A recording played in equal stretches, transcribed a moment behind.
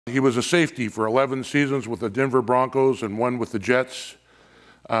He was a safety for 11 seasons with the Denver Broncos and 1 with the Jets.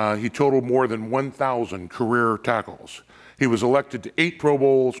 He totaled more than 1,000 career tackles. He was elected to 8 Pro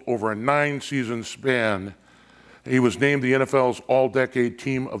Bowls over a 9-season span. He was named the NFL's All-Decade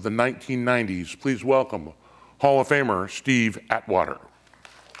Team of the 1990s. Please welcome Hall of Famer Steve Atwater.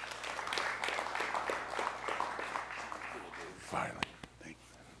 Finally. Thank you.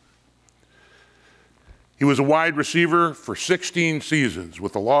 He was a wide receiver for 16 seasons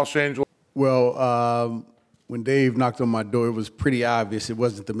with the Los Angeles. Well, when Dave knocked on my door, it was pretty obvious it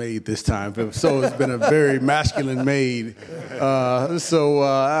wasn't the maid this time. So it's been a very masculine maid. I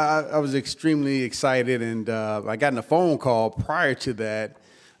was extremely excited, and I got a phone call prior to that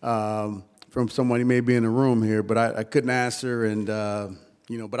from someone. He may be in the room here, but I couldn't answer, and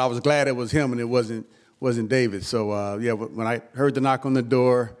but I was glad it was him and it wasn't David. So yeah, when I heard the knock on the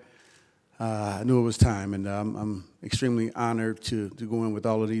door, I knew it was time, and I'm extremely honored to go in with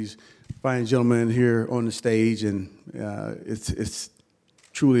all of these fine gentlemen here on the stage, and it's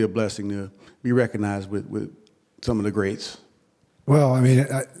truly a blessing to be recognized with some of the greats. Well, I mean,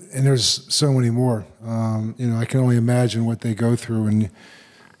 and there's so many more. I can only imagine what they go through,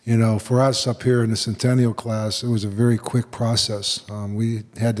 and for us up here in the Centennial class, it was a very quick process. We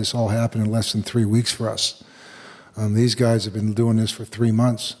had this all happen in less than 3 weeks for us. These guys have been doing this for 3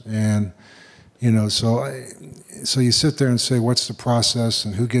 months, and so you sit there and say, what's the process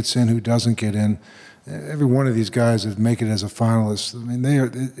and who gets in, who doesn't get in? Every one of these guys that make it as a finalist, I mean,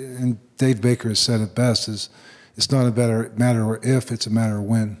 and Dave Baker has said it best, is it's not a matter of if, it's a matter of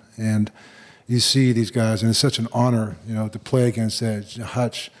when. And you see these guys, and it's such an honor, to play against that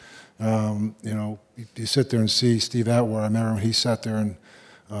Hutch. You sit there and see Steve Atwater. I remember when he sat there and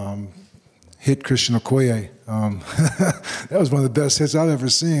hit Christian Okoye. That was one of the best hits I've ever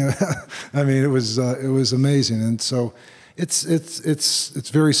seen. I mean, it was amazing, and so it's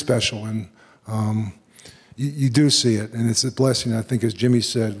very special, and you do see it, and it's a blessing. I think, as Jimmy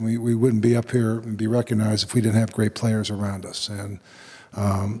said, we wouldn't be up here and be recognized if we didn't have great players around us. And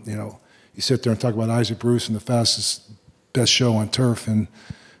you sit there and talk about Isaac Bruce and the best show on turf, and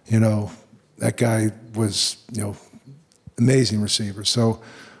that guy was amazing receiver. So.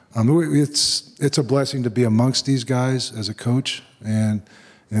 It's a blessing to be amongst these guys as a coach, and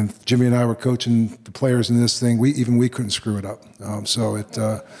Jimmy and I were coaching the players in this thing. We couldn't screw it up. So it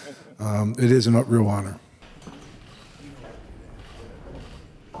is a real honor.